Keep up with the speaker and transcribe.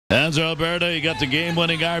Hanser Alberto, you got the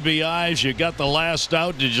game-winning RBIs. You got the last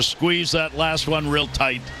out. Did you squeeze that last one real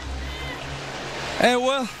tight?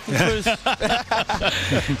 Well,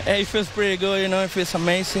 it feels pretty good. You know, it feels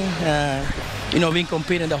amazing. You know, been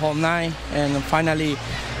competing the whole night, and finally,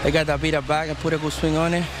 I got that beat back and put a good swing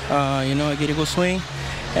on it. You know, I get a good swing,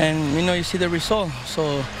 and you know, you see the result.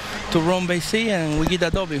 So, to run base C, and we get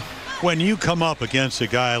that W. When you come up against a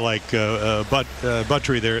guy like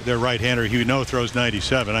Buttrey, their right-hander, who you know throws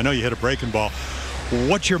 97, I know you hit a breaking ball.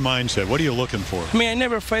 What's your mindset? What are you looking for? I mean, I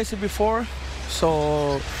never faced it before,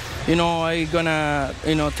 so you know, I gonna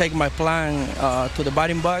take my plan to the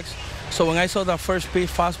batting box. So when I saw that first pitch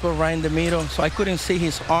fastball right in the middle, so I couldn't see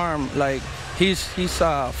his arm. Like he's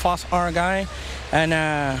a fast arm guy, and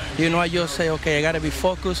you know, I just say, okay, I gotta be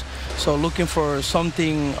focused. So looking for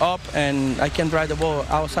something up, and I can drive the ball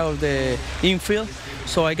outside of the infield.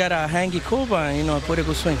 So I got a hangy curve, and you know, put a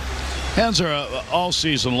good swing. Hanser, all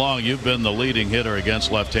season long, you've been the leading hitter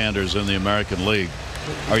against left-handers in the American League.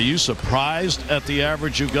 Are you surprised at the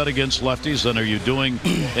average you've got against lefties, and are you doing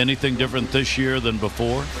anything different this year than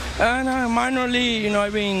before? No, minor league, you know,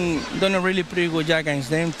 I've been doing a really pretty good job against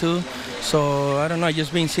them too. So I don't know, I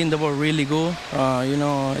just been seeing the ball really good. You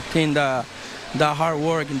know, I think that hard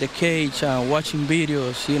work in the cage, watching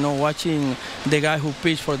videos, you know, watching the guy who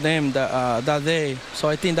pitched for them that day. So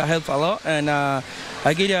I think that helped a lot, and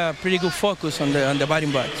I get a pretty good focus on the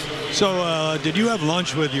batting box. So did you have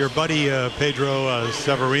lunch with your buddy Pedro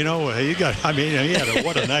Severino? You got, I mean, he had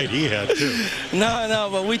what a night he had too. No,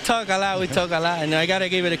 but we talk a lot. We talk a lot, and I gotta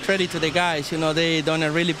give it a credit to the guys. You know, they done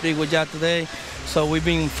a really pretty good job today. So we've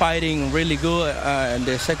been fighting really good in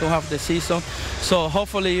the second half of the season. So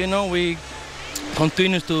hopefully, you know, we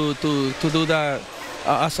continue to do that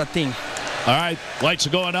as a team. All right, lights are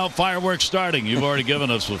going out, fireworks starting. You've already given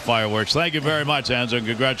us the fireworks. Thank you very much, Hanser, and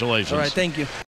congratulations. All right, thank you.